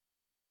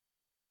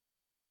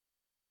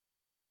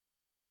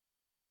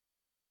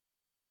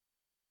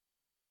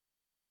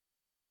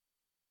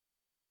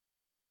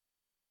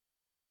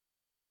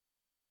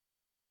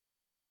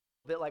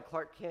bit like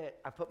Clark Kent,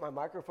 I put my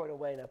microphone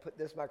away and I put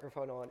this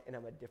microphone on, and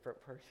I'm a different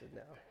person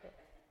now.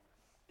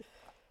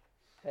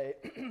 Hey,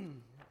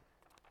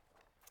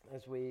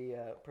 as we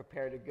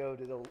prepare to go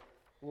to the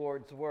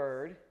Lord's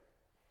Word,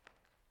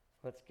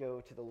 let's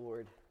go to the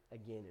Lord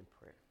again in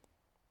prayer.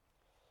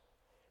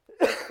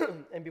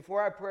 And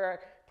before I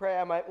pray,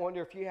 I might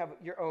wonder if you have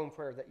your own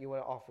prayer that you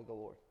want to offer the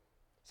Lord.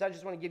 So I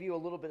just want to give you a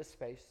little bit of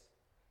space.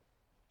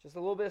 Just a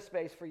little bit of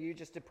space for you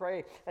just to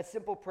pray a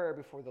simple prayer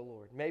before the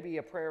Lord. Maybe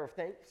a prayer of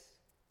thanks.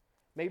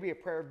 Maybe a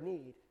prayer of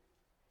need.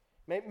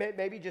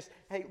 Maybe just,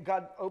 hey,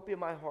 God, open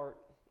my heart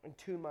and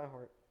tune my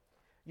heart.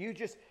 You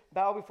just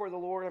bow before the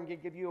Lord. I'm going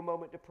to give you a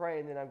moment to pray,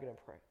 and then I'm going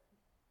to pray.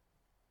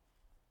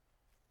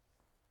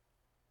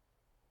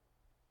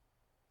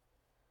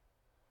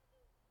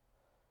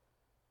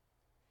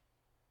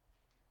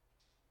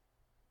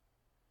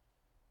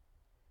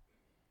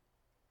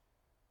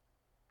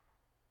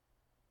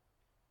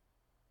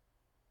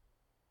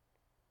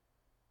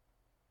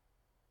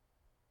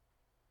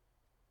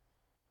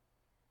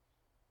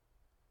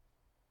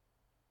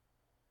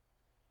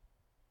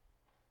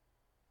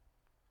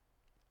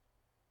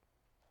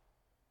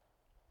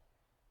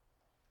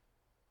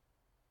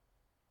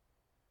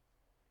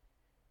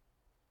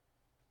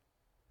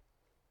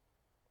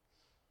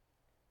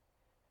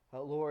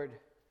 Lord,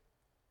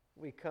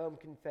 we come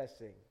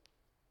confessing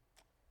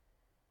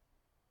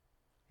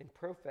and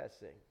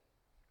professing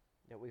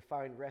that we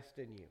find rest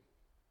in you.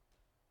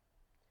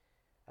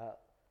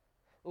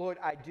 Lord,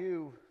 I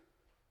do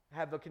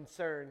have a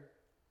concern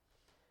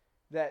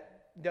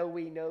that though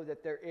we know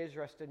that there is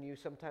rest in you,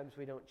 sometimes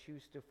we don't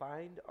choose to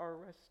find our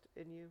rest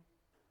in you.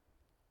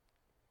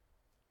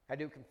 I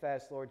do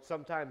confess, Lord,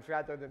 sometimes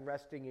rather than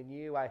resting in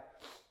you, I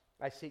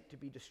seek to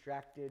be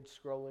distracted,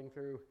 scrolling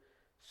through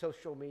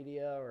social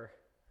media or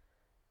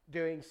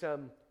doing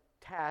some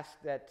task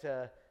that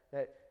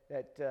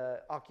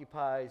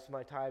occupies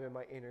my time and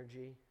my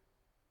energy.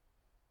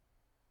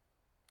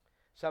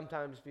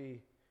 Sometimes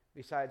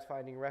besides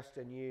finding rest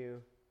in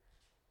you,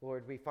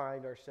 Lord, we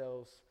find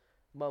ourselves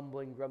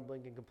mumbling,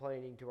 grumbling, and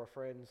complaining to our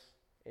friends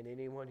and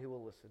anyone who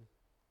will listen.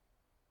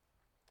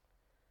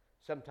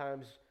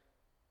 Sometimes,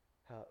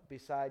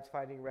 besides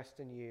finding rest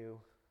in you,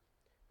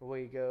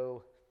 we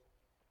go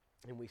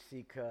and we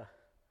seek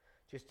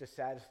just to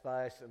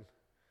satisfy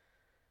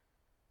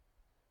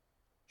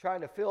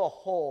trying to fill a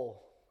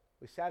hole.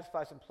 We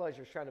satisfy some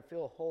pleasures, trying to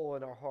fill a hole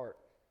in our heart.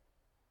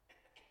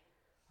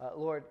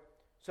 Lord,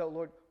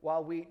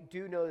 while we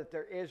do know that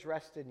there is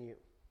rest in you,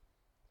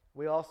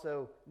 we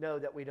also know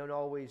that we don't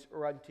always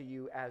run to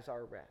you as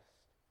our rest.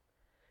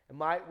 And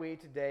might we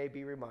today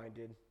be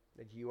reminded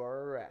that you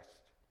are our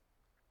rest,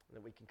 and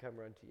that we can come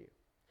run to you.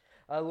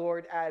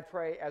 Lord, I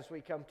pray as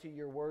we come to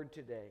your word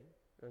today,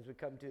 as we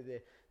come to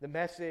the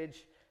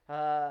message,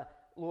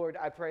 Lord,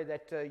 I pray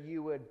that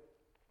you would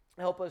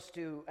help us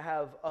to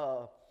have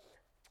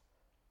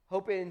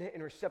open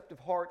and receptive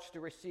hearts to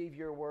receive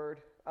your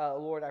word.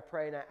 Lord, I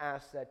pray and I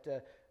ask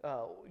that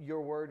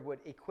your word would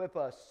equip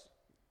us,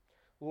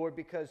 Lord,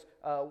 because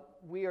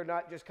we are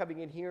not just coming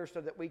in here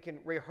so that we can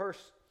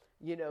rehearse,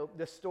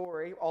 the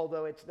story,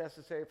 although it's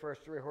necessary for us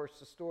to rehearse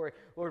the story.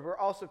 Lord, we're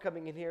also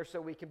coming in here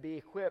so we can be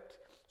equipped,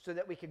 so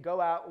that we can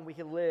go out and we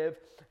can live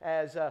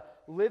as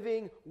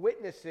living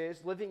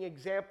witnesses, living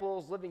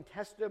examples, living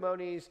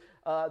testimonies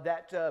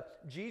that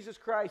Jesus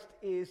Christ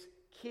is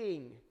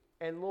King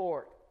and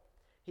Lord.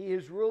 He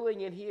is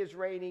ruling and he is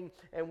reigning,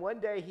 and one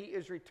day he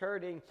is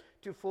returning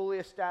to fully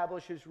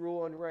establish his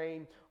rule and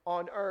reign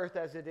on earth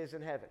as it is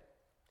in heaven.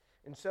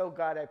 And so,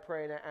 God, I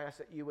pray and I ask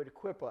that you would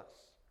equip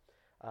us.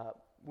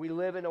 We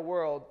live in a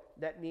world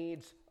that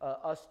needs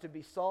us to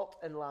be salt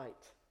and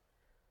light.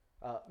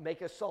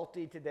 Make us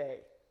salty today.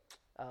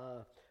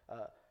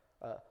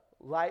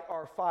 Light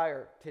our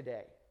fire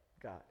today,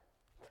 God.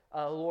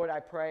 Lord, I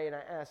pray and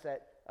I ask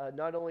that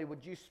not only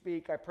would you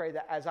speak, I pray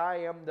that as I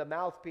am the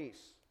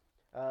mouthpiece,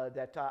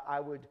 that I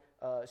would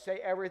say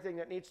everything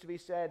that needs to be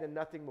said and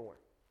nothing more.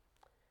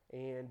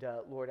 And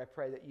Lord, I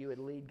pray that you would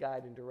lead,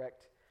 guide, and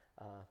direct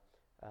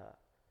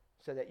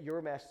so that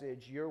your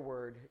message, your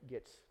word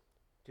gets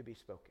to be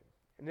spoken.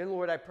 And then,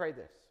 Lord, I pray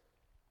this.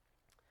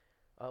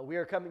 We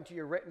are coming to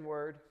your written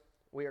word.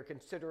 We are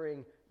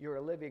considering your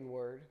living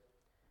word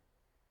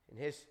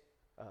and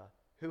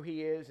who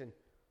he is and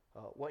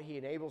what he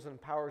enables and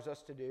empowers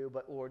us to do.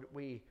 But, Lord,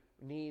 we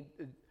need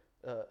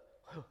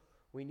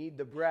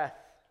the breath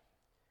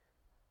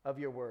of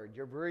your word,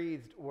 your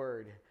breathed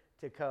word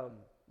to come,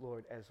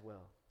 Lord, as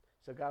well.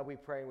 So, God, we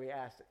pray and we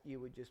ask that you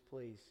would just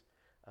please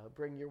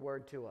bring your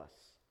word to us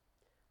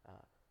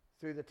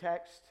through the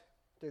text,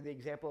 through the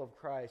example of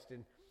Christ,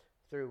 and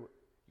through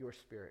your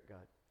Spirit,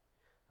 God.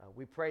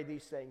 We pray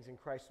these things in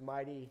Christ's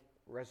mighty,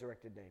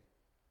 resurrected name.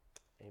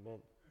 Amen.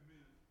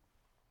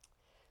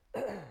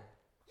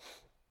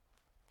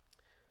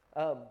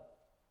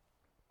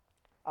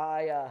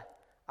 I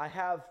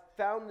have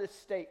found this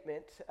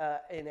statement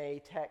in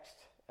a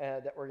text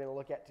that we're going to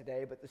look at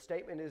today, but the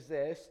statement is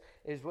this,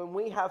 is when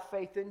we have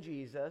faith in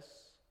Jesus,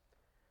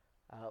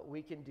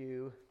 we can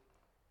do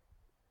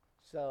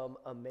some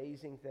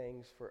amazing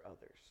things for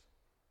others.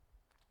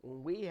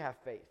 When we have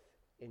faith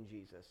in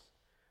Jesus,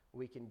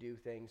 we can do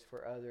things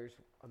for others,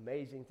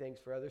 amazing things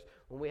for others.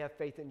 When we have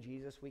faith in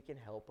Jesus, we can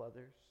help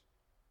others.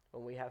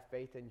 When we have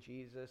faith in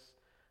Jesus,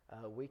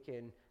 we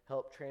can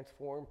help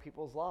transform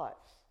people's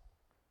lives.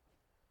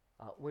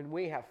 When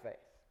we have faith.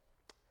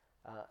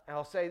 And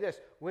I'll say this,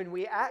 when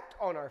we act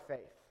on our faith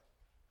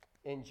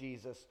in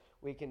Jesus,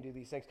 we can do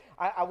these things.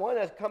 I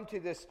want to come to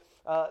this,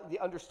 the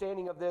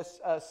understanding of this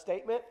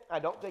statement. I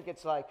don't think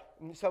it's like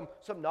some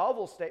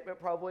novel statement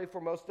probably for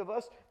most of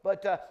us,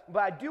 but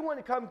I do want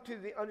to come to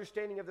the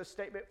understanding of this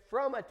statement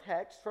from a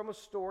text, from a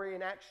story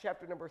in Acts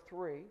chapter number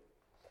 3,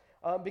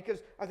 because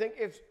I think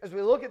as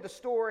we look at the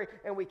story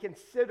and we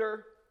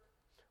consider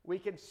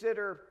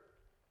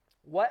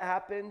what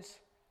happens,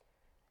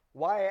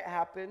 why it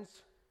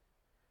happens,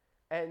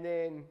 and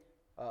then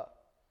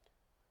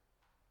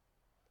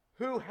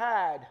who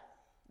had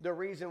the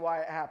reason why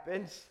it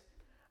happens,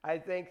 I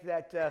think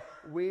that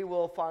we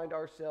will find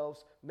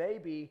ourselves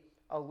maybe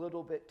a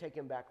little bit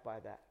taken back by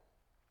that.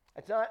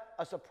 It's not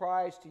a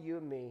surprise to you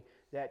and me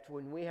that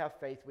when we have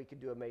faith, we can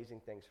do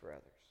amazing things for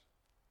others.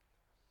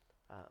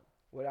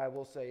 What I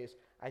will say is,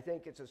 I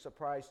think it's a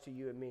surprise to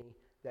you and me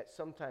that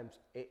sometimes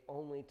it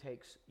only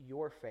takes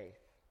your faith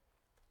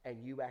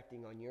and you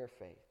acting on your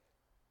faith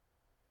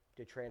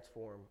to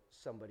transform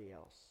somebody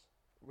else,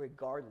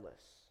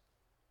 regardless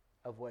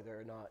of whether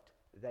or not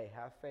they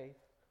have faith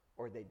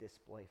or they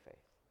display faith.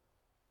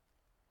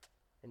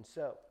 And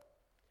so,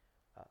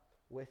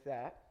 with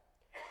that,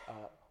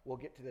 we'll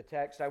get to the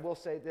text. I will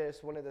say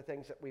this, one of the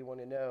things that we want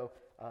to know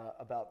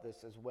about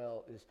this as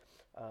well is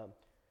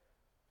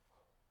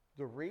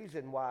the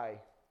reason why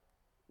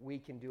we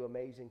can do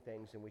amazing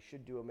things and we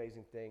should do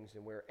amazing things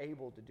and we're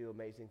able to do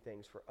amazing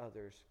things for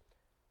others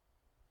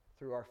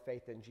through our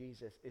faith in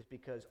Jesus is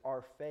because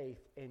our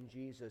faith in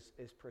Jesus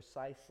is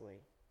precisely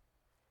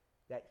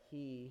that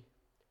He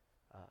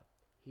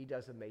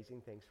does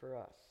amazing things for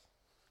us.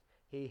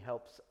 He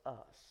helps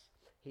us.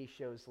 He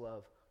shows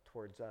love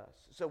towards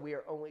us. So we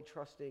are only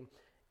trusting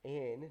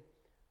in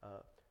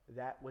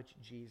that which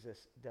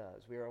Jesus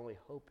does. We are only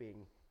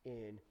hoping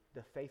in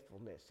the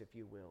faithfulness, if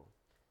you will,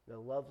 the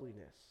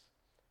loveliness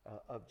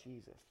of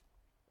Jesus.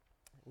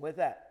 With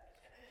that,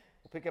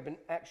 we'll pick up in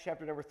Acts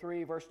chapter number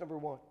 3, verse number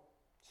 1.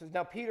 It says,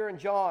 "Now Peter and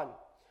John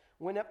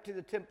went up to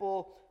the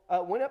temple,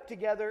 went up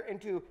together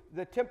into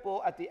the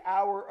temple at the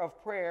hour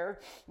of prayer,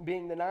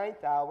 being the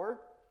 9th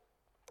hour.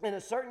 And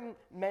a certain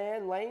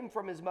man, lame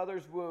from his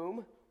mother's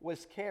womb,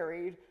 was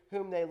carried,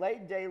 whom they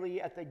laid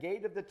daily at the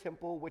gate of the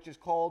temple, which is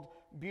called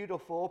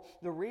Beautiful.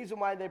 The reason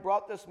why they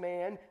brought this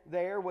man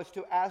there was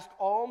to ask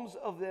alms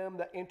of them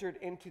that entered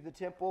into the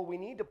temple." We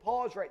need to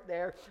pause right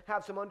there,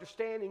 have some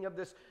understanding of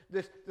this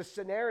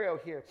scenario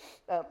here.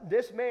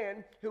 This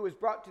man who was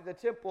brought to the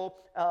temple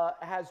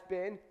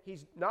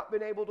he's not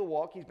been able to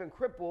walk. He's been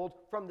crippled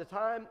from the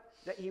time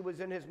that he was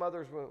in his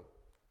mother's womb.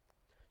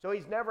 So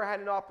he's never had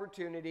an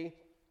opportunity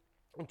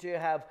to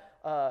have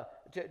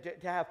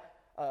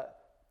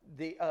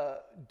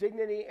the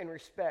dignity and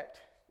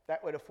respect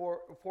that would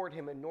afford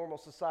him in normal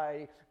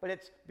society. But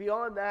it's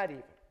beyond that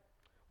even.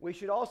 We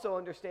should also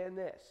understand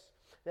this,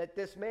 that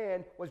this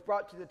man was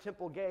brought to the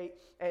temple gate,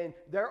 and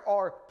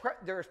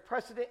there's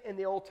precedent in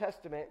the Old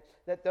Testament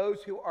that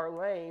those who are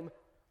lame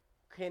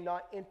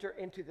cannot enter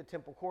into the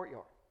temple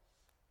courtyard.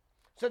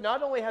 So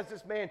not only has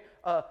this man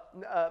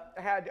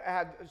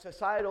had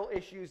societal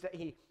issues that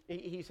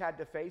he's had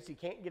to face, he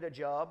can't get a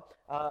job.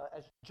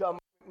 As John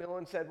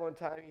Millen said one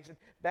time, he said,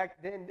 back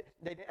then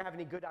they didn't have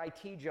any good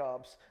IT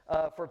jobs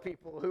for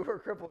people who were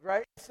crippled,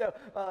 right? So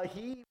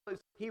he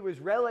was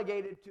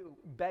relegated to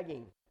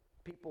begging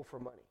people for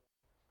money.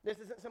 This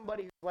isn't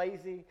somebody who's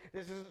lazy.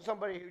 This isn't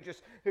somebody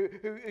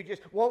who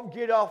just won't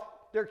get off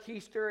their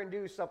keister and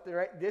do something,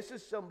 right? This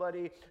is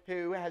somebody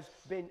who has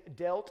been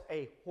dealt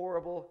a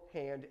horrible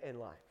hand in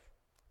life.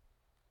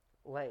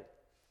 Lame.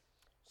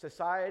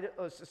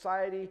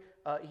 Society,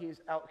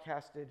 he's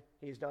outcasted.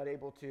 He's not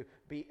able to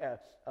be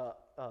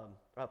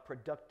a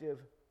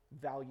productive,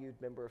 valued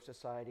member of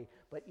society.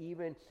 But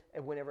even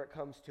whenever it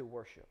comes to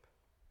worship,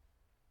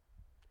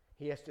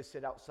 he has to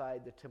sit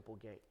outside the temple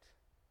gate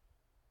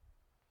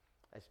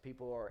as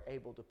people are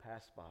able to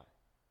pass by.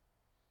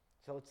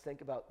 So let's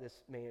think about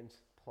this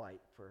man's plight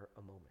for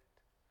a moment.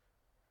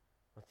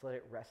 Let's let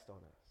it rest on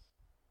us.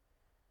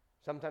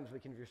 Sometimes we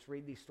can just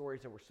read these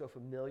stories and we're so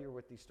familiar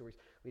with these stories,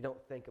 we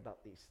don't think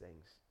about these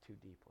things too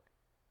deeply.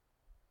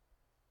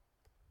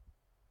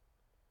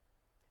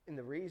 And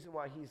the reason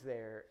why he's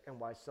there and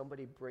why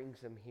somebody brings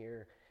him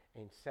here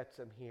and sets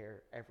him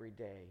here every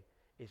day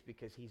is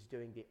because he's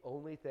doing the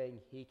only thing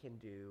he can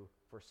do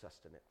for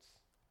sustenance.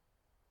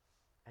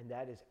 And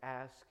that is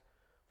ask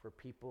for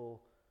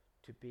people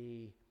to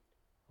be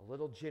a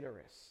little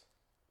generous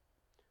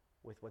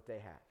with what they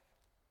have.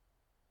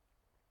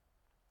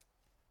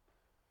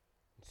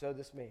 And so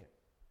this man,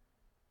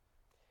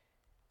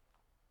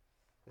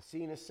 the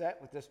scene is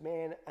set with this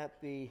man at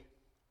the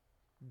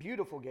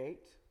Beautiful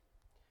gate.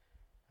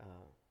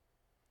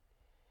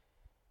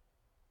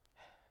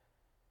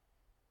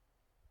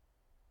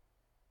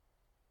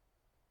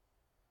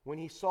 When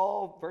he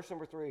saw, verse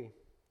number 3,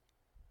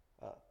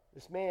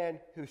 this man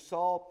who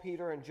saw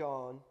Peter and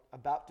John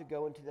about to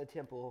go into the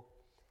temple,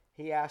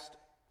 he asked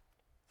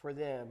for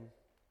them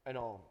an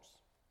alms.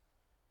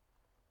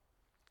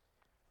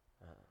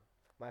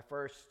 My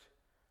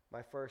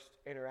first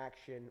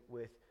interaction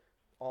with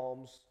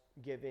alms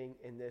giving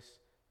in this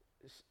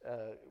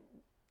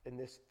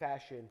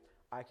fashion,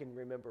 I can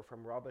remember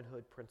from Robin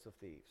Hood, Prince of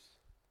Thieves.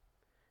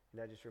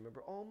 And I just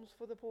remember alms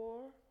for the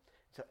poor.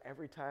 So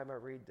every time I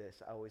read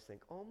this, I always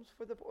think, alms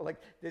for the poor. Like,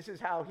 this is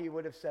how he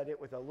would have said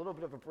it with a little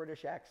bit of a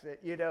British accent,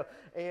 you know.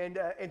 And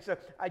so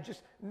I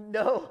just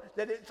know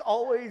that it's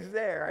always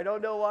there. I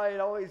don't know why it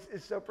always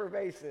is so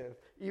pervasive,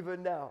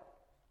 even now.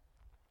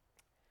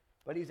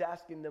 But he's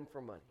asking them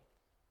for money.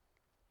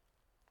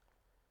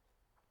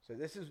 So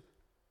this is,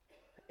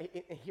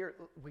 here,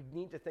 we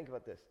need to think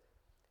about this.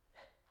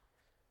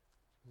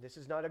 This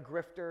is not a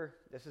grifter.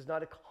 This is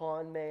not a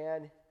con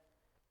man.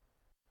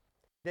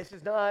 This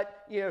is not,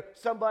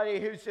 somebody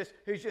who's just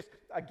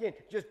again,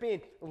 just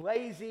being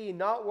lazy,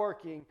 not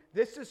working.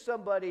 This is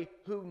somebody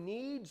who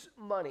needs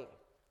money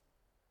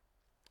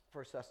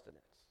for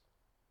sustenance.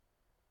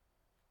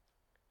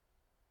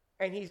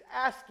 And he's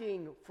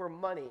asking for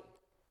money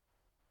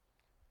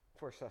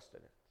for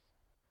sustenance.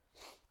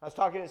 I was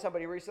talking to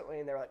somebody recently,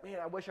 and they're like, man,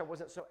 I wish I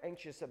wasn't so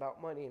anxious about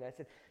money. And I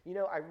said,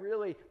 I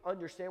really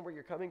understand where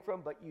you're coming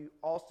from, but you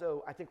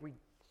also, I think we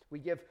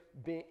give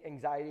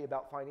anxiety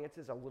about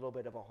finances a little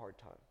bit of a hard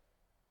time.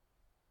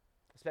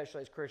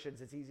 Especially as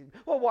Christians, it's easy.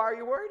 Well, why are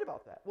you worried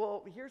about that?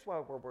 Well, here's why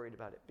we're worried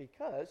about it.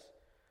 Because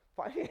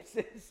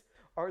finances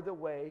are the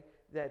way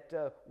that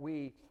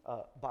we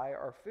buy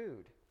our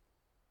food.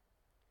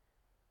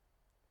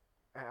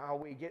 How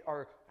we get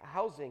our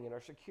housing and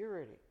our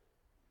security.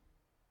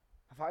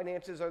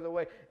 Finances are the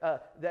way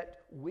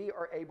that we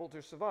are able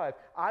to survive.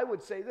 I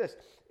would say this.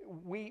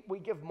 We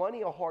give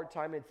money a hard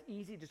time. It's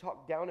easy to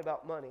talk down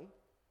about money.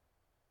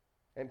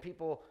 And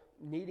people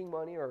needing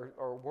money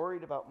or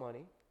worried about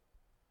money.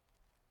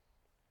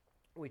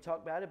 We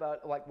talk bad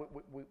about, like,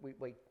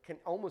 we can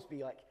almost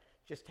be like,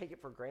 just take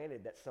it for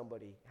granted that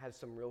somebody has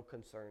some real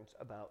concerns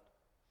about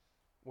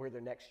where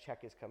their next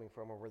check is coming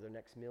from or where their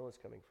next meal is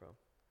coming from.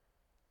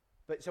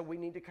 But so we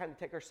need to kind of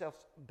take ourselves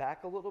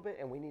back a little bit,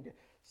 and we need to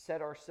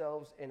set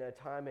ourselves in a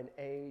time and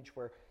age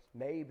where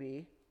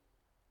maybe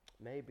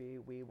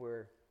we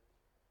were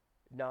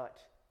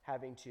not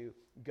having to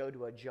go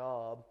to a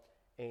job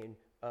and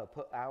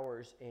put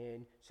hours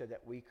in so that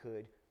we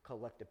could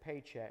collect a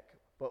paycheck,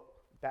 but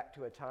back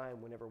to a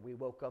time whenever we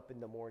woke up in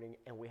the morning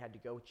and we had to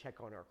go check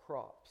on our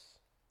crops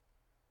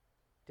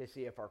to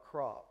see if our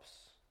crops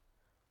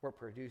were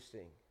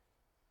producing.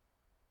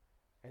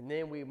 And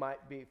then we might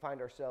find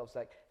ourselves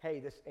like,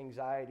 hey, this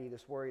anxiety,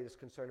 this worry, this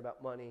concern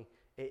about money,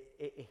 it's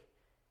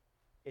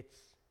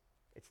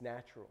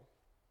natural.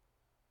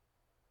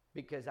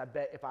 Because I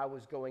bet if I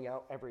was going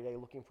out every day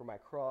looking for my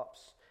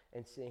crops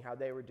and seeing how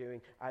they were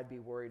doing, I'd be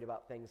worried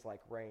about things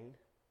like rain.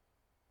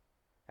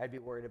 I'd be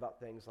worried about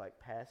things like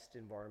pest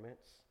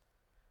environments.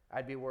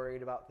 I'd be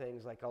worried about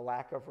things like a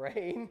lack of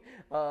rain.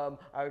 I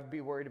would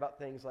be worried about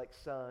things like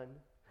sun.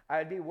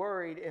 I'd be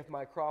worried if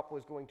my crop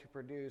was going to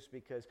produce,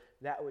 because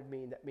that would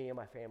mean that me and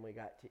my family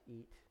got to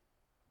eat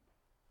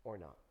or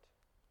not.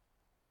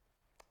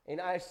 And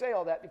I say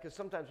all that because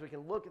sometimes we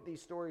can look at these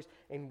stories,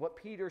 and what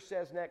Peter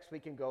says next, we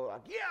can go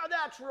like, yeah,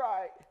 that's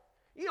right.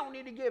 You don't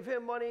need to give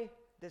him money.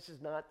 This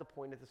is not the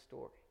point of the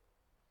story.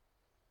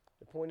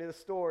 The point of the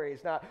story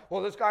is not,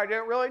 well, this guy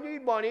didn't really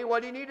need money.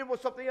 What he needed was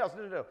something else.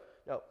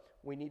 No.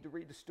 We need to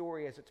read the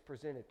story as it's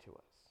presented to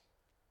us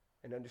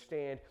and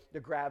understand the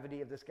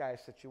gravity of this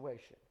guy's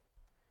situation.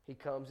 He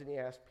comes and he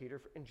asks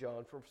Peter and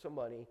John for some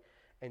money,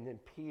 and then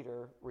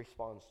Peter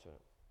responds to him.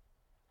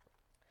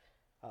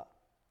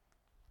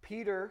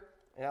 Peter,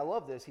 and I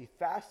love this, he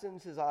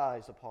fastens his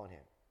eyes upon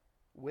him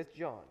with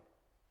John.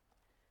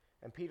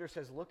 And Peter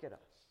says, look at us.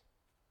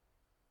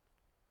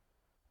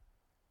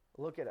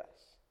 Look at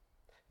us.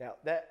 Now,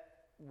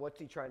 what's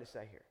he trying to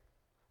say here?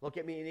 Look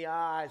at me in the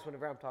eyes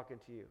whenever I'm talking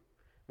to you.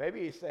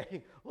 Maybe he's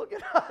saying, look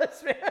at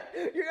us, man.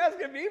 You're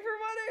asking me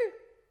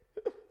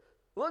for money?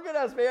 Look at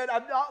us, man.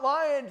 I'm not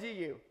lying to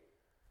you.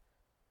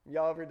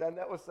 Y'all ever done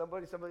that with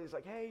somebody? Somebody's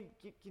like, hey,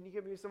 can you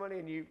give me some money?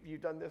 And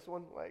you've done this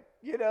one? Like,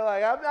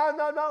 I'm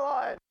not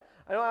lying.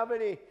 I don't have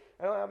any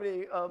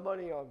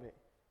money on me.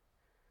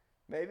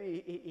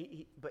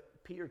 Maybe but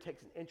Peter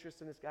takes an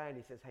interest in this guy, and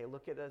he says, hey,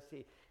 look at us.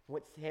 He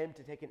wants him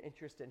to take an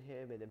interest in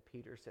him. And then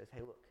Peter says,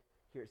 hey, look,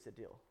 here's the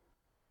deal.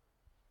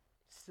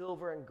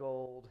 Silver and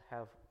gold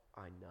have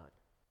I none,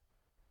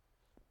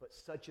 but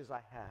such as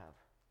I have,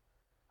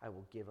 I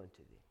will give unto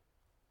thee.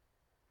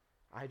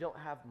 I don't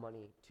have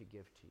money to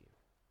give to you.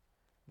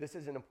 This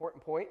is an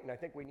important point, and I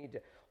think we need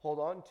to hold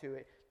on to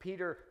it.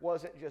 Peter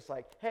wasn't just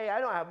like, hey,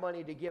 I don't have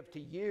money to give to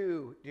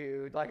you,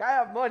 dude. Like, I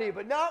have money,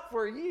 but not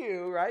for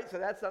you, right? So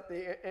that's not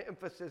the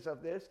emphasis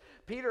of this.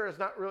 Peter is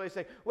not really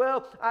saying,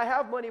 well, I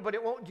have money, but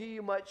it won't do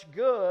you much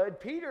good.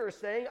 Peter is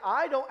saying,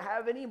 I don't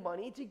have any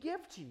money to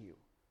give to you.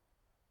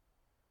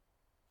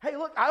 Hey,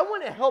 look, I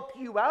want to help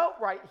you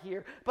out right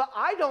here, but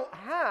I don't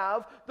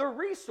have the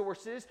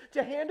resources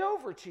to hand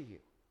over to you.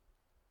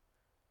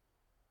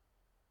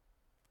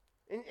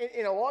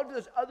 And a lot of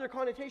those other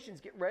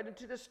connotations get read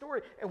into this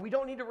story, and we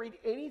don't need to read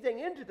anything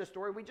into the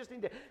story. We just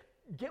need to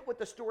get what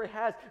the story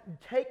has,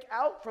 take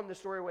out from the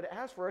story what it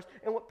has for us.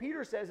 And what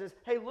Peter says is,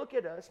 hey, look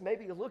at us.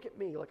 Maybe look at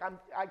me. Like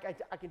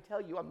I can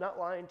tell you, I'm not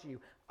lying to you.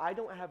 I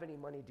don't have any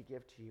money to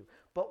give to you.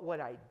 But what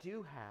I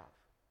do have,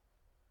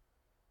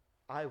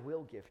 I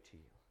will give to you.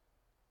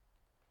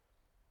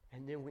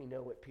 And then we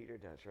know what Peter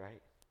does,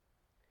 right?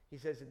 He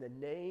says, in the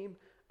name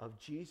of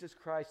Jesus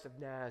Christ of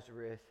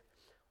Nazareth,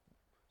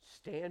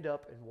 stand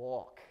up and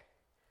walk.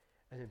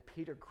 And then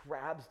Peter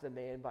grabs the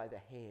man by the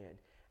hand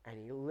and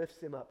he lifts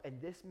him up.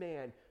 And this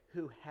man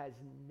who has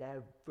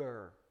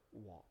never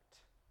walked,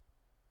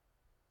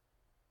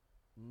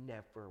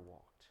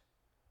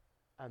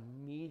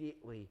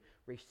 immediately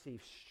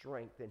receives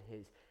strength in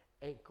his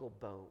ankle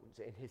bones,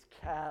 and his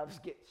calves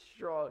get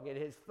strong, and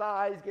his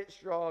thighs get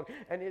strong,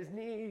 and his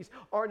knees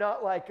are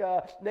not like,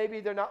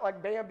 maybe they're not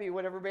like Bambi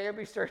whenever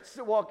Bambi starts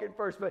to walk in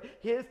first, but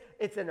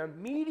it's an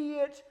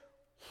immediate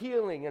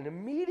healing, an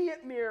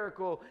immediate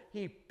miracle.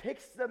 He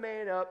picks the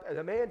man up, and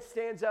the man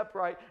stands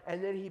upright,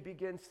 and then he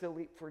begins to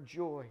leap for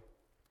joy,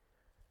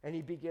 and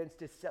he begins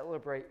to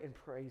celebrate and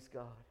praise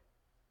God.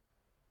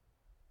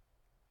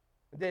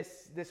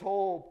 This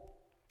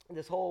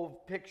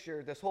whole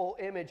picture, this whole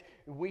image,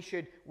 we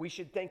should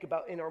think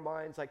about in our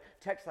minds, like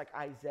texts like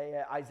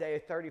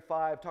Isaiah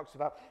 35 talks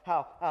about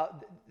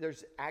how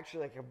there's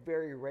actually like a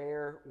very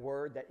rare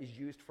word that is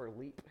used for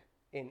leap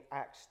in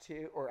Acts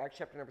 2 or Acts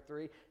chapter number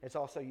 3. It's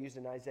also used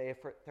in Isaiah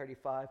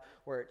 35,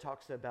 where it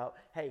talks about,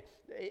 hey,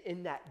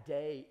 in that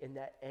day, in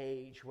that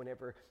age,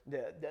 whenever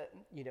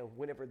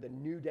whenever the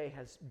new day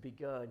has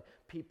begun,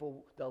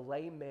 the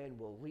lame man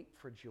will leap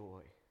for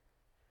joy.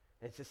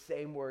 And it's the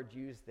same word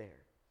used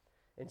there.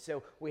 And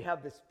so we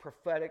have this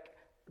prophetic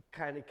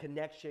kind of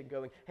connection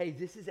going, hey,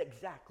 this is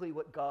exactly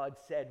what God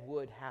said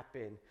would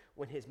happen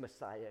when his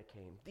Messiah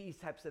came. These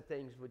types of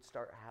things would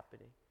start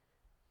happening.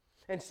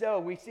 And so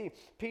we see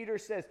Peter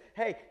says,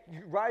 hey,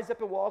 rise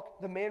up and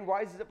walk. The man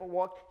rises up and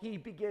walk. He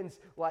begins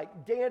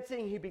like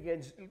dancing. He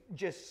begins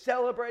just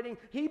celebrating.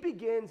 He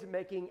begins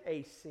making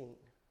a scene.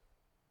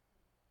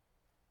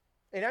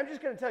 And I'm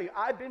just going to tell you,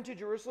 I've been to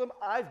Jerusalem.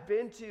 I've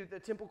been to the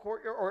temple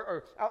courtyard,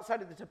 or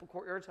outside of the temple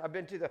courtyards. I've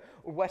been to the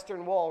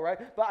western wall,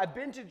 right? But I've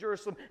been to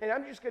Jerusalem, and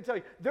I'm just going to tell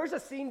you, there's a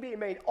scene being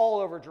made all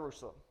over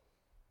Jerusalem.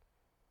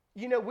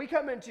 You know, we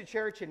come into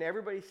church, and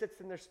everybody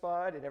sits in their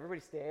spot, and everybody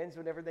stands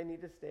whenever they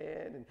need to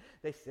stand, and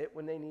they sit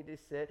when they need to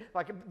sit.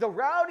 Like, the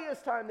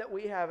rowdiest time that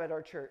we have at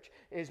our church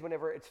is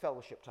whenever it's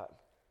fellowship time.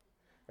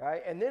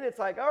 Right? And then it's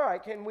like, all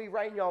right, can we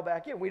rein y'all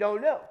back in? We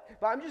don't know.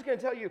 But I'm just going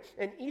to tell you,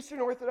 in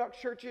Eastern Orthodox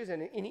churches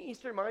and in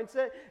Eastern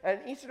mindset, an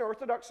Eastern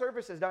Orthodox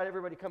service is not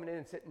everybody coming in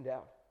and sitting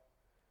down.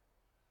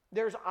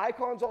 There's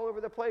icons all over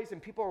the place,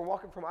 and people are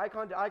walking from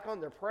icon to icon.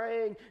 They're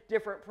praying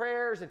different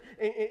prayers, and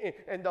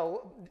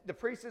the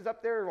priest is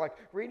up there like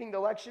reading the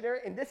lectionary.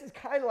 And this is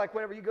kind of like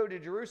whenever you go to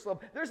Jerusalem,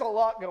 there's a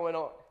lot going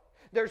on.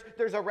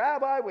 There's a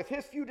rabbi with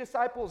his few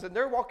disciples, and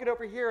they're walking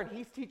over here, and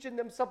he's teaching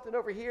them something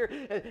over here,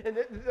 and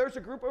there's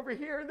a group over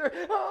here, and they're,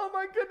 oh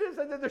my goodness,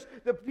 and then there's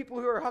the people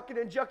who are hucking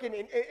and jucking,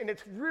 and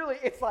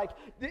it's like,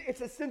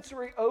 it's a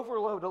sensory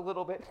overload a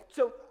little bit.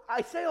 So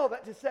I say all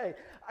that to say,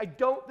 I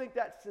don't think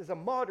that's a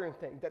modern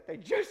thing that they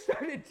just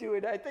started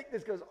doing. I think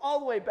this goes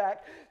all the way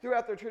back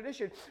throughout their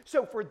tradition.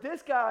 So for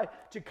this guy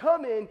to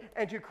come in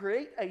and to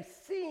create a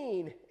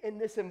scene in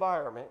this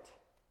environment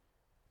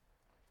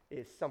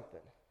is something.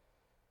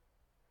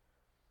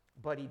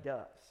 But he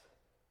does.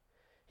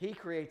 He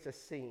creates a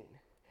scene.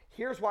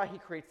 Here's why he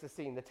creates the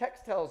scene. The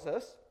text tells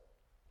us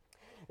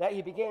that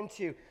he began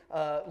to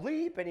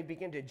leap and he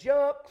began to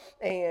jump,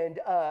 and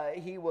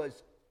he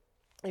was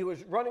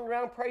running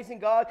around praising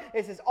God.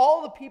 It says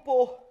all the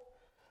people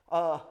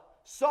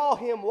saw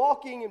him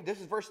walking, and this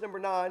is verse number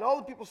 9. All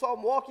the people saw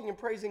him walking and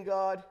praising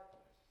God.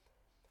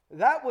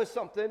 That was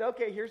something.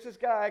 Okay, here's this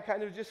guy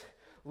kind of just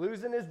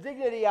losing his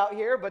dignity out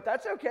here, but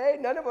that's okay.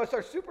 None of us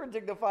are super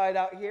dignified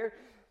out here.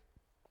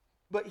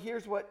 But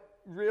here's what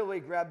really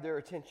grabbed their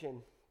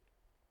attention.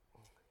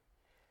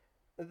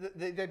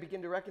 They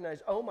begin to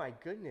recognize, oh my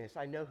goodness,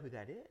 I know who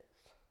that is.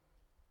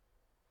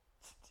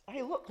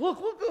 Hey, look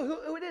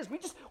who it is.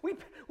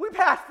 We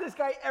pass this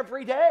guy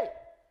every day.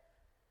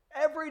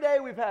 Every day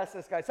we pass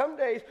this guy. Some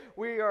days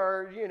we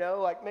are,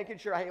 like making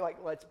sure, hey, like,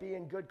 let's be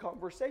in good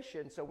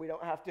conversation so we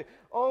don't have to,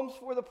 alms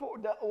for the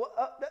poor.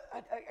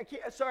 I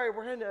can't, sorry,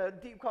 we're in a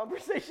deep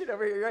conversation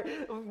over here,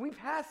 right? We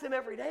pass him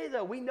every day,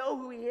 though. We know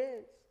who he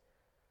is.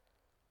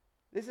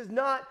 This is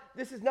not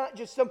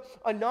just some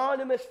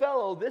anonymous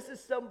fellow. This is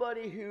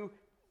somebody who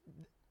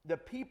the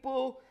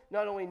people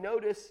not only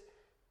notice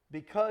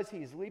because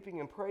he's leaping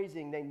and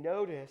praising, they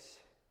notice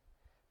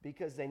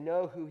because they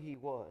know who he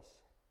was.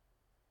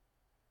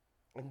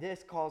 And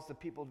this caused the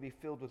people to be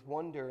filled with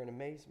wonder and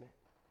amazement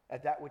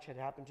at that which had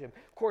happened to him.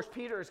 Of course,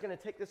 Peter is going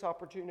to take this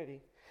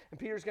opportunity, and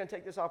Peter's going to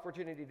take this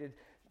opportunity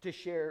to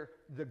share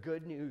the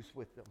good news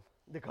with them.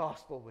 the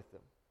gospel with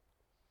them.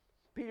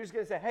 Peter's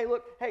going to say, hey,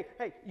 look, hey,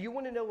 you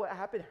want to know what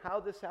happened, how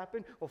this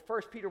happened? Well,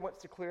 first, Peter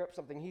wants to clear up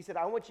something. He said,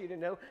 I want you to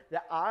know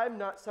that I'm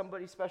not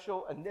somebody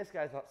special, and this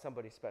guy's not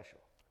somebody special.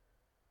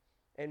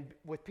 And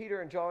with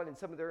Peter and John and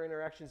some of their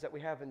interactions that we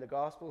have in the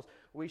Gospels,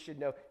 we should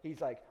know he's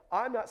like,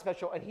 I'm not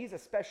special, and he's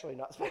especially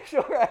not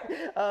special,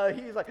 right?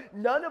 He's like,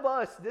 none of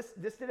us, this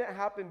didn't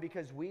happen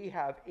because we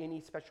have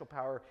any special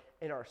power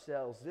in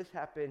ourselves. This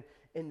happened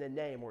in the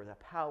name or the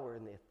power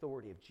and the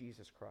authority of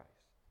Jesus Christ.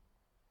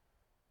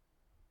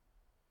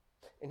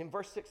 And in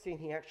verse 16,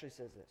 he actually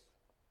says this.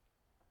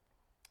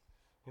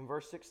 In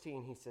verse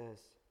 16, he says,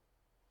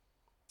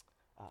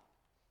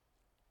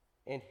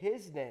 in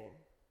his name,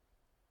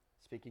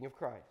 speaking of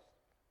Christ,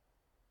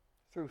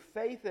 through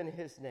faith in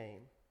his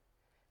name,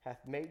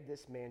 hath made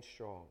this man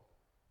strong,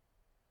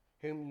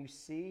 whom you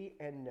see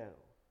and know.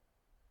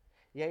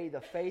 Yea,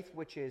 the faith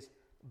which is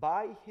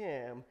by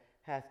him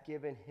hath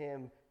given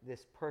him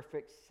this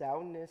perfect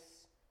soundness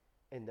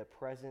in the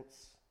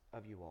presence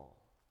of you all.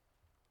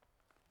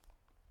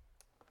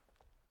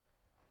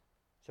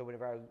 So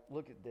whenever I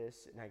look at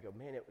this and I go,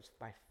 man, it was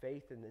by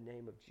faith in the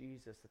name of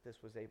Jesus that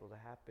this was able to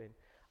happen,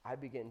 I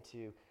begin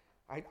to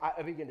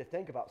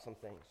think about some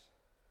things.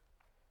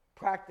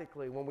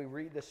 Practically, when we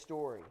read the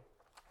story,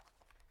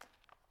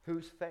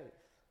 whose faith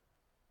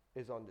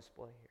is on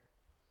display here?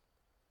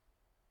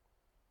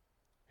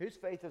 Whose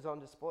faith is on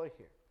display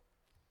here?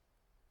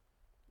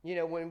 You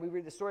know, when we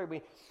read the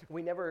story,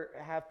 we never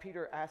have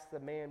Peter ask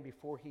the man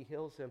before he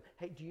heals him,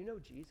 hey, do you know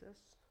Jesus?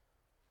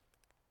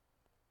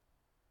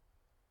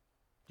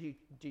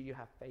 Do you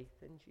have faith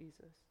in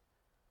Jesus?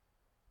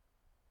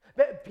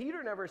 But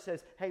Peter never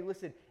says, hey,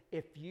 listen,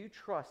 if you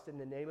trust in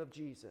the name of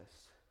Jesus,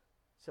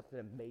 something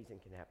amazing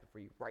can happen for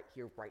you right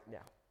here, right now.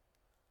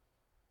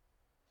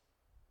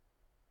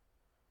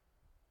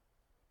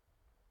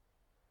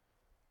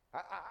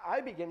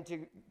 I begin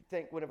to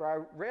think, whenever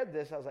I read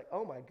this, I was like,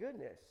 oh my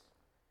goodness.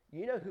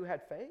 You know who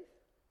had faith?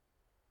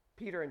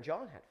 Peter and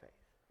John had faith.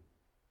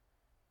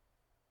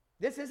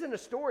 This isn't a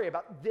story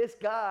about this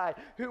guy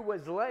who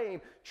was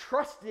lame,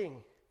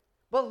 trusting,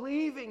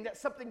 believing that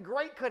something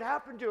great could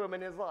happen to him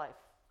in his life.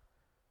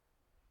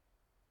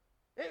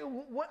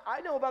 What I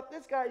know about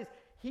this guy is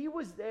he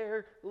was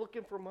there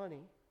looking for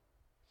money.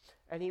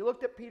 And he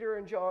looked at Peter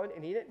and John,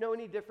 and he didn't know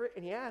any different,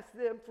 and he asked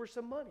them for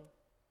some money.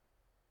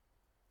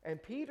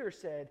 And Peter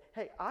said,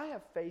 hey, I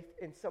have faith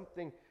in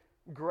something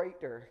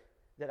greater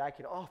that I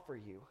can offer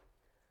you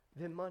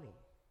than money.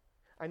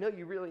 I know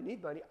you really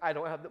need money. I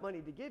don't have the money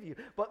to give you.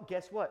 But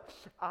guess what?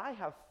 I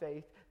have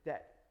faith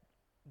that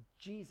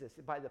Jesus,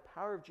 by the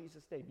power of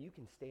Jesus' name, you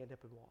can stand up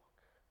and walk.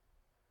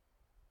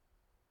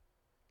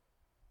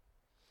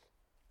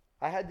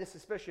 I had this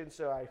suspicion,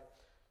 so I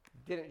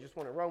didn't just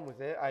want to run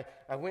with it.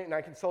 I went and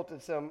I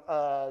consulted some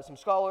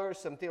scholars,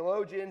 some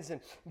theologians,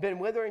 and Ben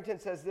Witherington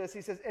says this.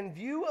 He says, in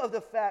view of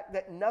the fact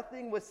that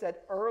nothing was said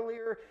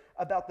earlier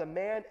about the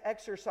man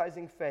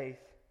exercising faith,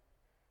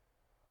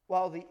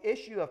 while the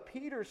issue of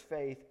Peter's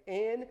faith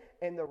in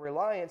and the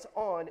reliance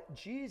on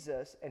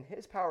Jesus and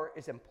his power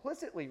is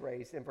implicitly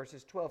raised in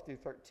verses 12 through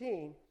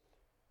 13,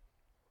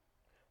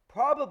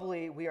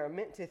 probably we are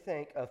meant to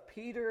think of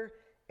Peter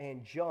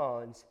and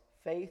John's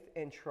faith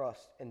and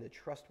trust in the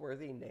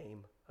trustworthy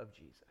name of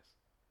Jesus.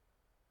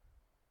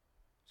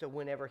 So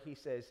whenever he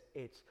says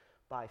it's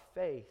by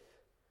faith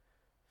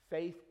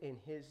in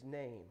his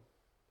name,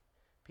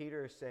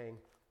 Peter is saying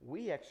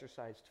we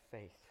exercised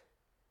faith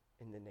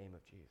in the name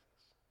of Jesus.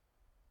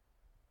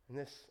 And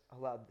this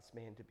allowed this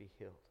man to be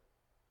healed.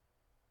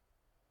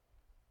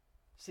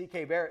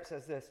 C.K. Barrett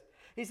says this.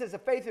 He says the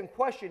faith in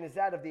question is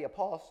that of the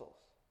apostles.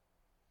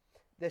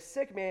 The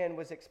sick man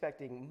was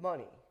expecting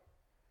money,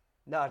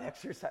 not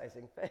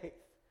exercising faith.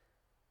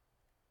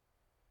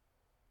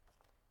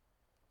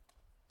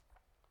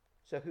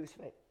 So whose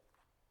faith?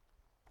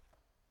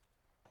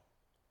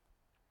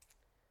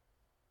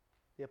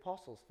 The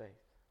apostles' faith.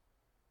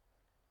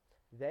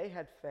 They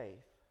had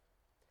faith,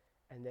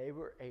 and they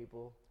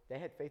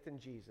had faith in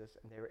Jesus,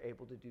 and they were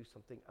able to do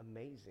something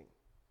amazing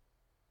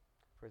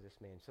for this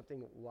man,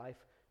 something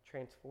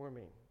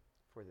life-transforming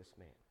for this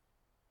man.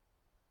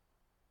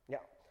 Now,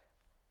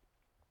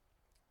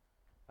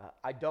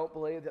 I don't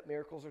believe that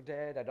miracles are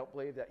dead. I don't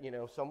believe that,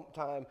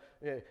 sometime,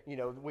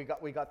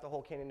 we got the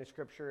whole canon of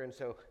Scripture, and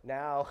so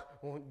now,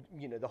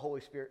 the Holy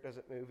Spirit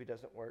doesn't move, He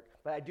doesn't work.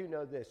 But I do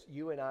know this,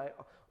 you and I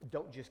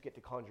don't just get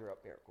to conjure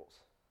up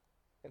miracles.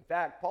 In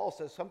fact, Paul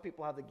says some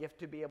people have the gift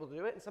to be able to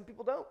do it, and some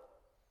people don't.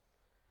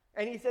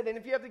 And he said, and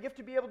if you have the gift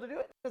to be able to do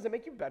it, it doesn't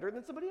make you better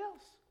than somebody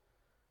else.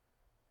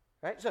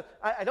 Right? So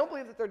I don't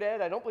believe that they're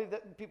dead. I don't believe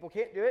that people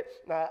can't do it.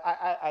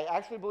 I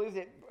actually believe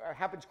that it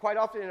happens quite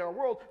often in our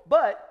world,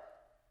 but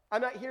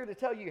I'm not here to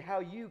tell you how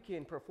you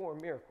can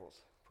perform miracles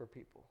for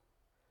people,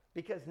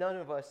 because none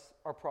of us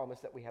are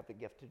promised that we have the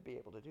gift to be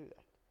able to do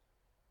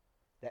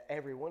that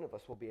every one of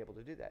us will be able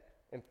to do that.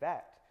 In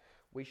fact,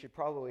 we should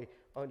probably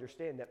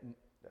understand that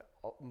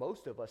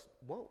most of us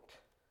won't.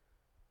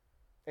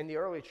 In the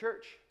early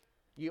church,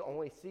 you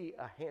only see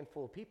a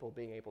handful of people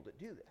being able to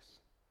do this,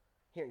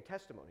 hearing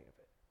testimony of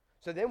it.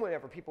 So then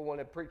whenever people want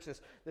to preach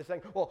this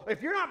thing, well,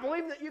 if you're not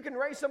believing that you can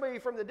raise somebody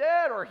from the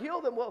dead or heal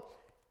them, well,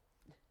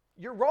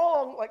 you're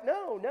wrong. Like,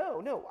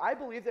 no. I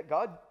believe that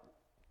God,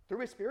 through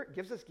his Spirit,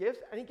 gives us gifts,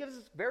 and he gives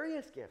us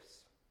various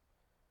gifts.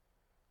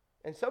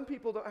 And some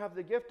people don't have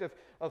the gift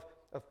of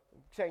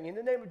saying, in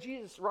the name of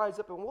Jesus, rise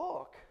up and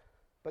walk.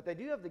 But they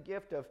do have the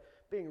gift of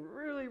being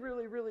really,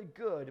 really, really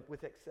good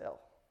with Excel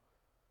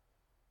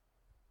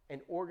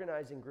and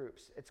organizing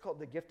groups. It's called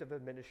the gift of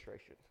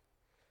administration.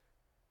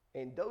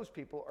 And those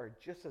people are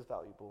just as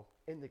valuable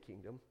in the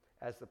kingdom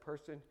as the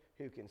person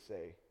who can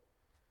say,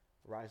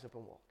 rise up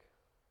and walk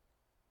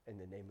in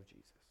the name of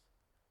Jesus.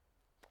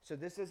 So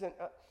this isn't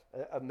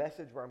a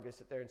message where I'm going to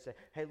sit there and say,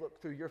 hey, look,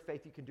 through your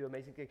faith you can do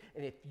amazing things.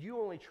 And if you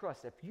only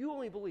trust, if you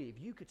only believe,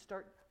 you could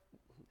start.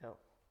 No.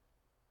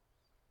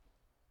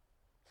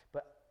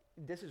 But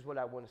this is what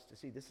I want us to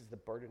see. This is the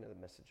burden of the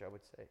message, I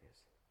would say,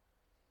 is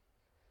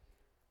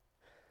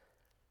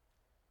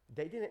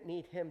they didn't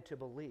need him to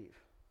believe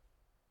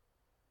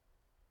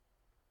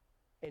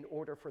in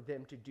order for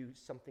them to do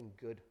something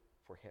good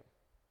for him.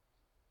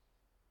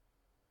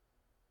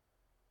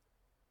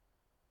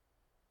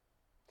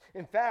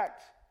 In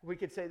fact, we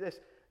could say this,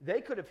 they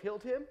could have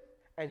healed him,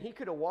 and he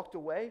could have walked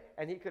away,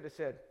 and he could have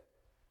said,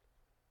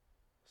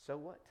 so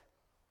what?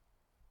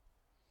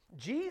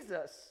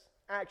 Jesus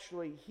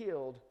actually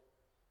healed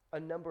a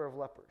number of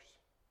lepers.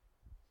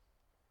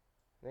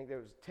 I think there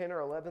was 10 or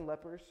 11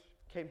 lepers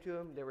came to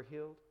him, they were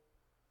healed.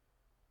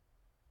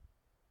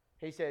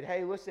 He said,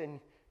 hey, listen,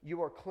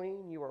 you are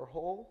clean, you are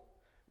whole.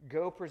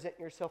 Go present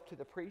yourself to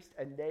the priest.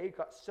 And they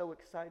got so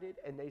excited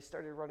and they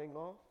started running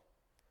off.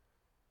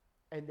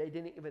 And they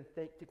didn't even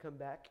think to come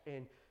back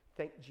and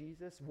thank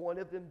Jesus. One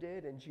of them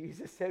did, and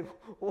Jesus said,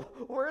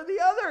 where are the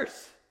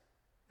others?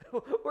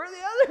 Where are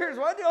the others?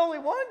 Why did only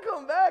one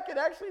come back and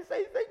actually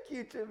say thank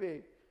you to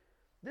me?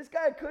 This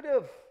guy could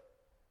have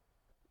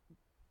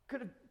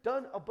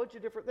done a bunch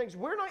of different things.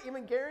 We're not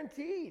even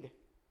guaranteed.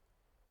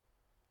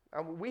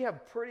 We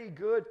have pretty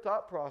good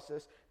thought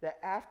process that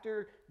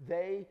after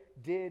they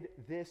did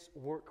this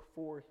work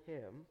for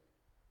him,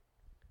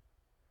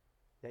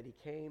 that he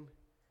came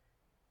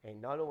and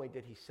not only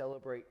did he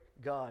celebrate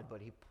God, but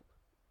he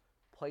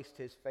placed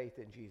his faith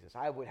in Jesus.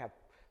 I would have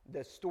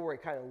the story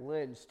kind of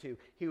lends to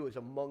he was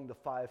among the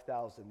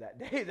 5,000 that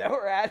day that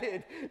were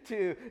added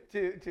to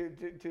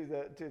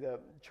the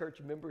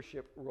church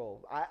membership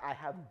roll. I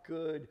have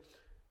good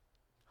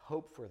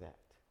hope for that.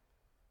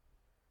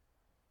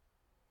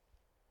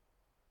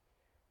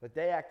 But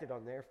they acted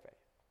on their faith.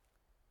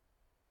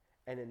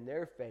 And in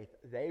their faith,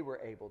 they were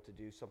able to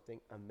do something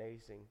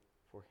amazing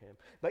for him.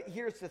 But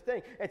here's the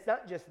thing. It's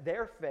not just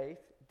their faith.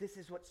 This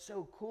is what's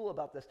so cool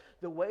about this.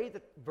 The way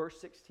that verse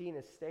 16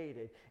 is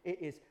stated, it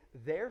is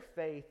their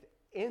faith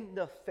in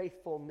the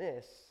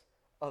faithfulness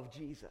of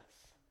Jesus.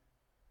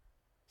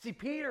 See,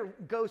 Peter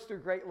goes through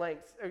great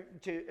lengths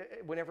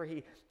whenever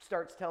he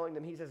starts telling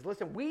them, he says,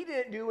 listen, we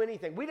didn't do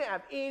anything. We didn't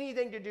have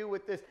anything to do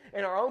with this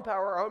in our own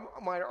power, our own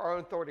might, our own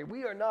authority.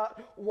 We are not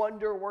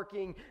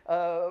wonder-working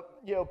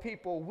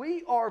people.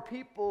 We are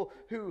people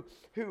who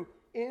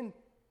in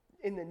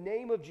the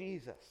name of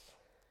Jesus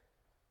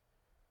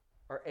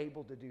are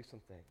able to do some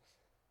things.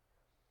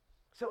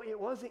 So it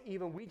wasn't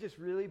even, we just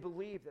really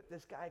believed that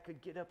this guy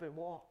could get up and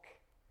walk.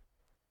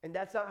 And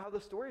that's not how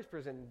the story is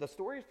presented. The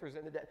story is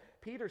presented that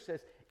Peter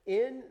says,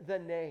 in the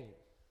name.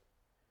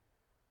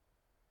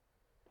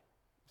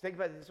 Think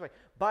about it this way.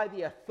 By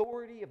the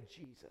authority of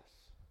Jesus,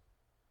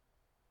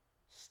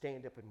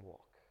 stand up and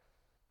walk.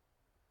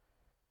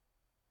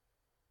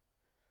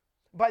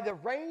 By the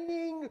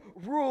reigning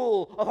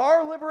rule of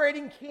our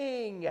liberating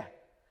King,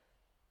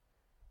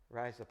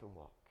 rise up and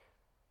walk.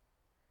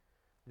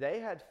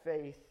 They had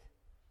faith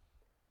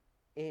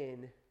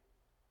in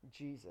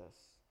Jesus.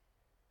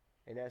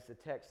 And as the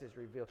text is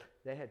revealed,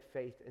 they had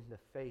faith in the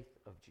faith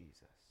of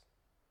Jesus.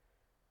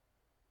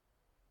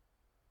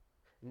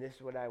 And this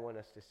is what I want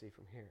us to see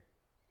from here.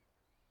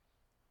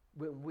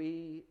 When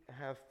we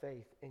have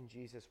faith in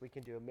Jesus, we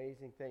can do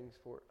amazing things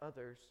for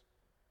others,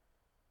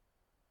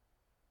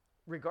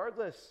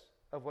 regardless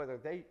of whether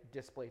they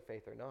display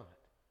faith or not.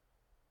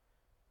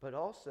 But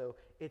also,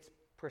 it's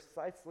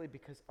precisely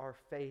because our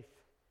faith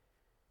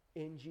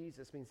in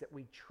Jesus means that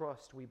we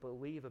trust, we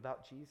believe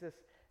about Jesus,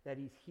 that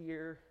he's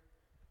here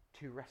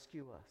to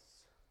rescue us,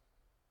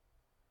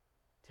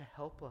 to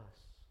help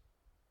us,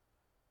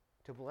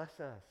 to bless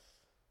us.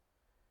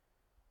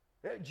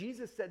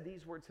 Jesus said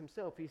these words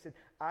himself. He said,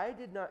 I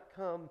did not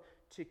come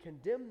to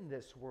condemn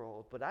this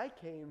world, but I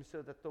came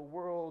so that the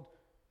world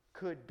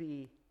could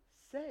be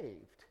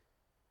saved.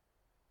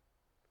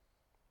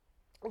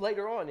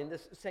 Later on in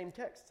this same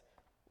text,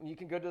 you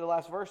can go to the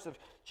last verse of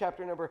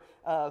chapter number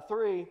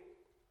 3.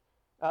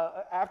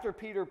 After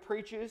Peter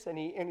preaches and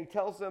he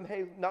tells them,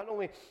 hey, not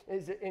only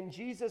is it in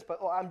Jesus, but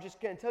I'm just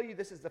going to tell you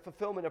this is the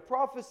fulfillment of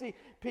prophecy.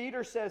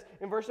 Peter says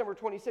in verse number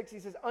 26, he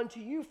says, unto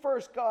you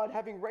first God,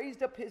 having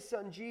raised up his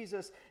son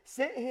Jesus,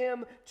 sent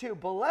him to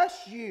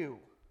bless you.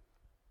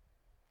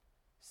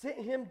 Sent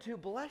him to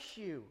bless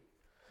you.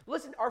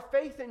 Listen, our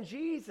faith in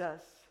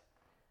Jesus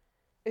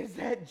is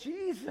that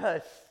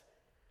Jesus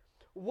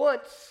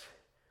wants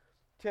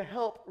to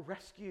help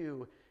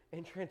rescue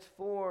and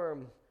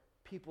transform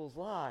people's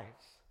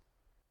lives.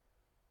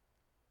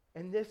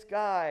 And this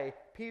guy,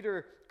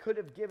 Peter, could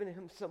have given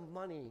him some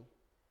money,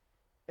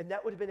 and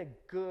that would have been a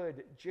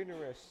good,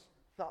 generous,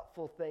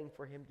 thoughtful thing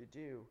for him to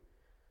do.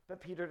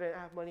 But Peter didn't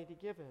have money to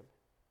give him.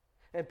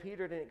 And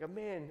Peter didn't go,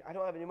 man, I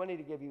don't have any money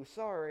to give you,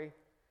 sorry.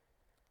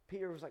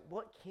 Peter was like,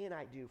 what can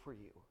I do for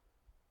you?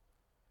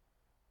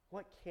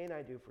 What can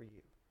I do for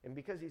you? And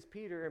because he's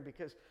Peter, and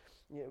because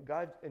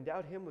God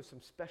endowed him with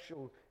some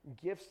special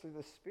gifts through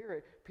the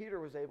Spirit, Peter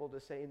was able to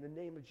say, in the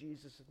name of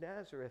Jesus of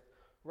Nazareth,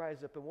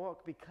 rise up and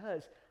walk,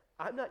 because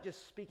I'm not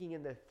just speaking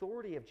in the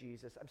authority of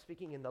Jesus, I'm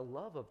speaking in the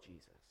love of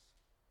Jesus.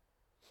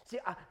 See,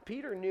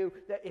 Peter knew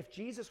that if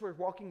Jesus were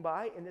walking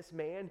by and this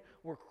man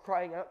were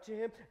crying out to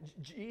him,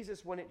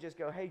 Jesus wouldn't just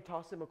go, hey,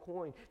 toss him a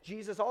coin.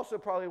 Jesus also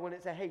probably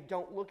wouldn't say, hey,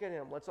 don't look at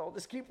him. Let's all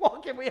just keep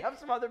walking. We have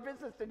some other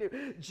business to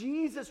do.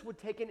 Jesus would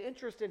take an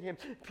interest in him.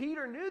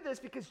 Peter knew this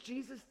because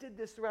Jesus did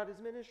this throughout his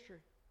ministry.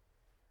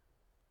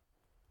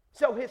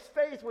 So his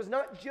faith was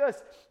not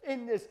just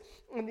in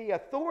the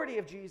authority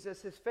of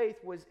Jesus. His faith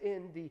was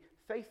in the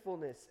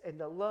faithfulness and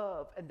the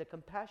love and the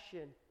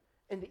compassion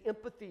and the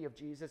empathy of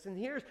Jesus. And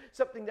here's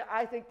something that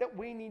I think that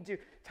we need to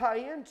tie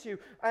into.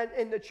 And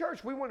in the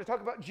church, we want to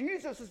talk about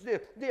Jesus as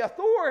the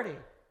authority.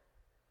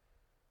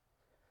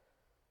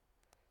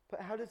 But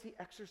how does he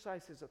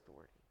exercise his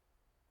authority?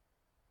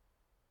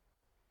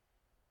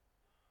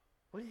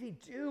 What does he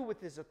do with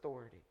his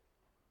authority?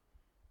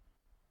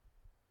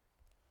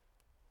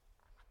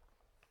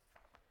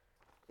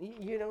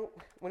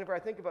 Whenever I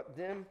think about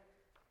them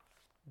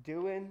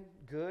doing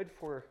good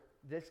for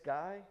this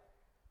guy,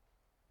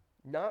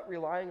 not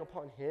relying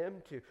upon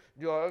him to,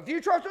 if you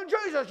trust in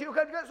Jesus, you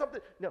can get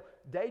something. No,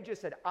 they just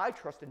said, I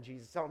trust in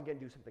Jesus, so I'm going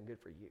to do something good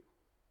for you.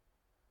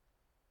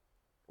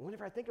 And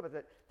whenever I think about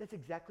that, that's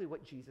exactly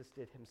what Jesus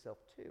did himself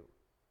too.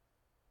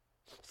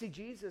 See,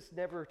 Jesus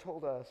never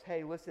told us,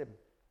 hey, listen,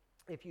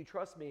 if you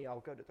trust me,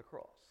 I'll go to the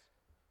cross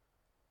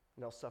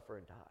and I'll suffer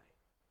and die.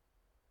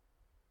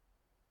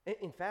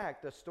 In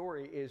fact, the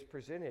story is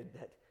presented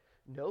that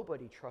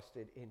nobody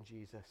trusted in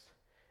Jesus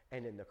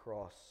and in the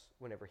cross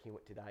whenever he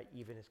went to die,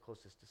 even his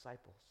closest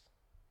disciples.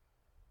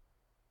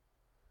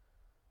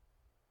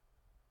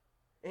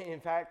 In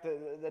fact,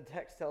 the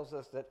text tells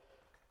us that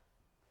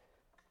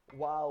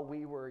while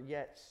we were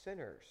yet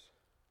sinners,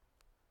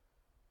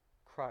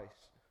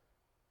 Christ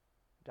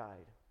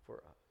died for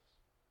us.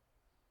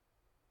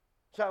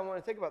 So I want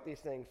to think about these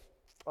things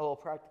a little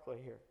practically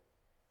here.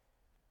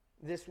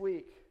 This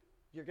week,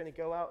 you're going to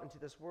go out into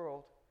this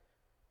world,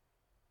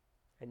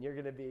 and you're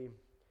going to be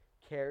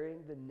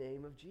carrying the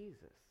name of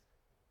Jesus.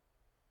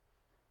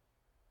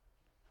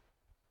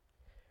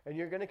 And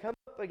you're going to come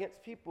up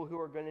against people who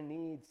are going to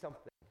need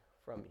something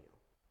from you.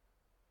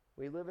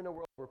 We live in a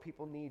world where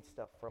people need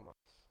stuff from us.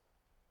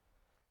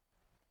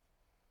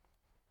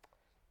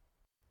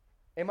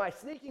 And my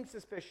sneaking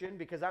suspicion,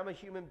 because I'm a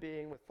human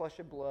being with flesh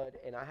and blood,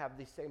 and I have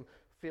these same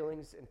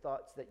feelings and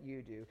thoughts that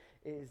you do,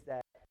 is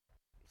that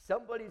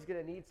somebody's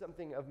going to need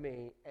something of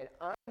me, and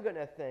I'm going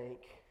to think,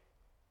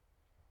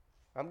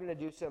 I'm going to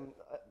do some,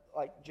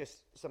 just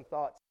some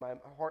thoughts in my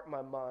heart and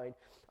my mind.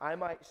 I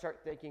might start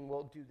thinking,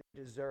 well, do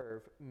they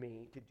deserve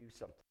me to do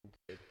something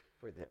good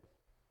for them?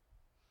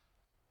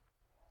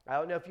 I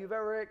don't know if you've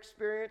ever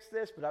experienced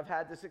this, but I've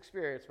had this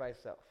experience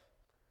myself.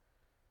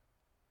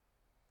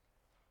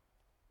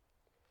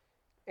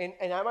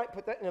 And I might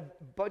put that in a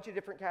bunch of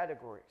different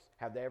categories.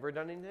 Have they ever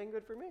done anything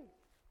good for me?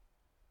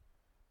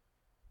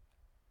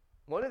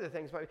 One of the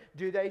things might be,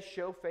 do they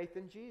show faith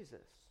in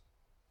Jesus?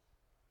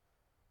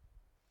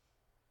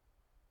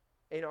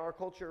 In our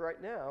culture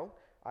right now,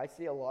 I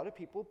see a lot of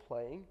people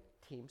playing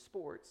team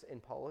sports in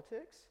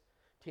politics,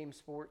 team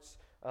sports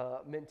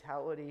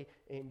mentality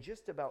in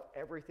just about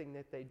everything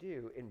that they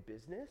do. In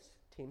business,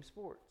 team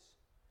sports,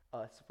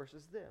 us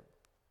versus them.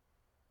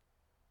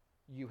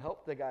 You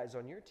help the guys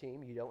on your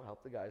team, you don't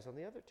help the guys on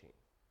the other team.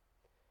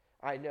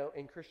 I know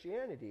in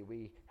Christianity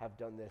we have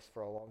done this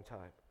for a long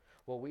time.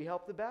 Well, we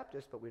help the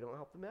Baptist, but we don't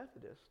help the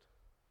Methodist.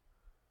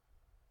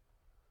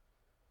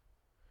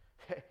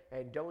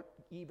 And don't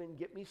even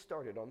get me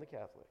started on the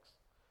Catholics,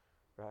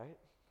 right?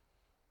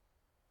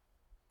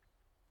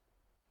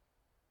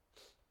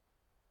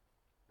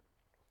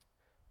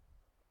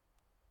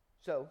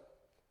 So,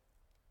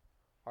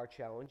 our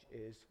challenge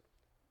is,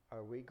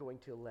 are we going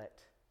to let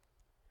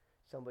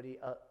somebody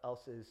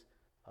else's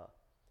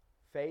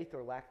faith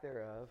or lack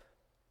thereof,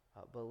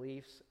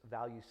 beliefs,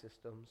 value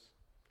systems,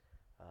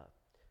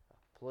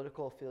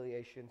 political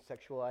affiliation,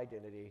 sexual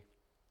identity,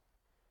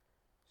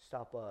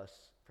 stop us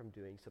from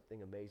doing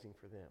something amazing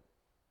for them?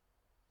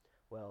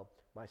 Well,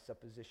 my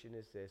supposition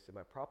is this, and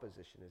my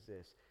proposition is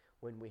this.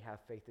 When we have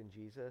faith in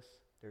Jesus,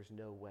 there's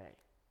no way.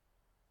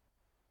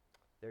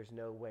 There's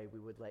no way we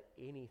would let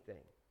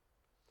anything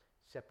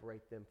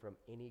separate them from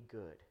any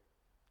good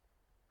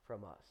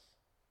from us.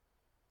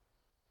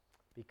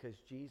 Because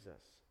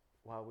Jesus,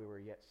 while we were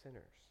yet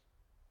sinners,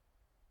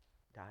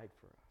 died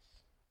for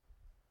us.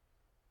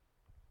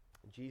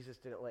 And Jesus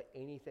didn't let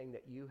anything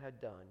that you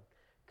had done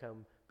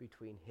come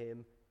between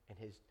him and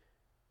his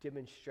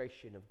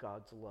demonstration of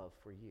God's love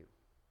for you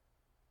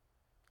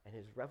and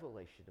his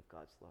revelation of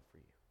God's love for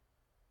you.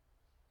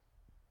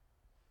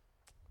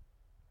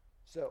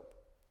 So,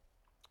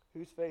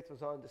 whose faith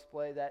was on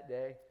display that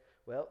day?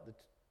 Well,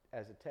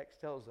 as the text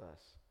tells us,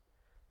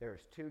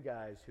 there's two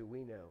guys who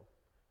we know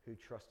who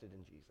trusted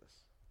in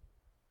Jesus.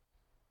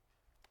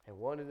 And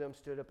one of them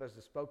stood up as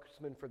the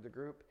spokesman for the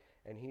group,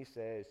 and he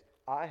says,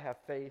 I have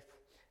faith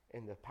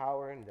in the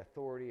power and the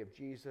authority of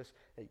Jesus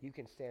that you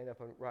can stand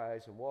up and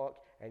rise and walk.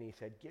 And he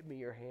said, give me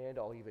your hand.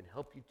 I'll even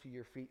help you to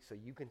your feet so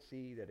you can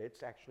see that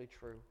it's actually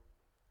true.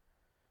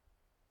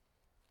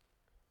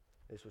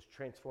 This was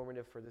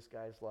transformative for this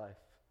guy's life.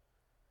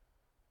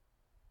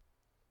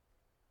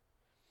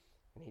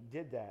 And he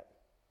did that.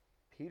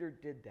 Peter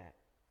did that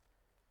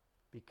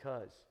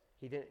because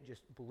he didn't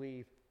just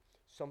believe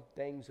some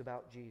things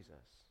about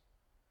Jesus,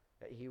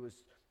 that he was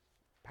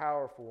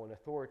powerful and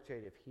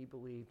authoritative. He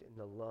believed in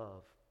the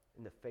love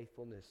and the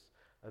faithfulness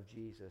of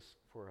Jesus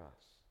for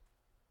us.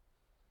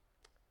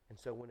 And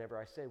so whenever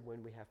I say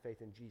when we have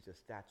faith in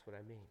Jesus, that's what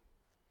I mean.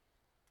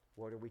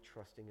 What are we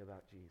trusting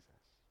about Jesus?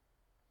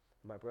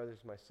 My brothers,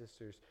 my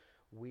sisters,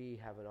 we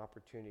have an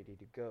opportunity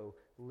to go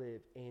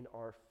live in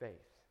our faith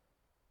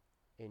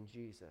in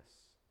Jesus,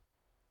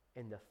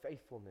 in the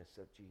faithfulness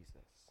of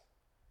Jesus,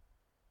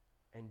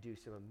 and do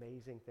some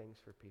amazing things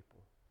for people.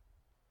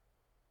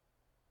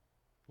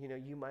 You know,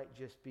 you might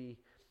just be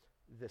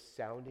the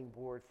sounding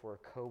board for a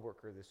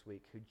coworker this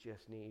week who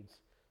just needs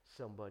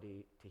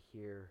somebody to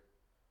hear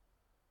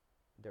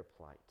their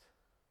plight,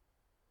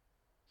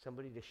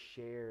 somebody to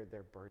share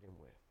their burden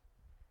with.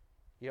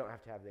 You don't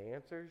have to have the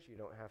answers. You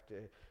don't have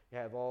to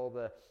have all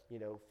the,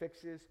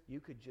 fixes.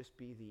 You could just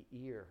be the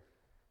ear.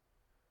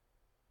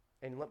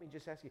 And let me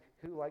just ask you,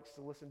 who likes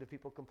to listen to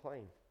people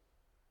complain?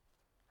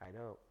 I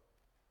know.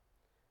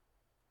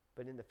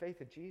 But in the faith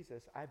of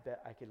Jesus, I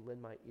bet I could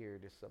lend my ear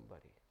to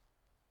somebody.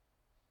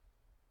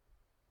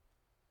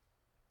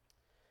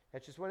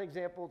 That's just one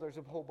example. There's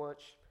a whole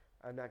bunch.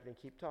 I'm not going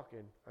to keep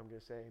talking. I'm going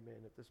to say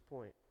amen at this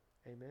point.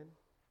 Amen?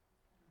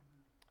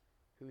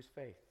 Whose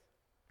faith?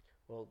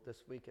 Well, this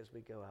week as we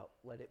go out,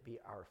 let it be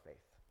our faith.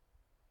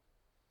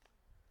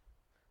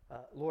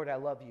 Lord, I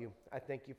love you. I thank you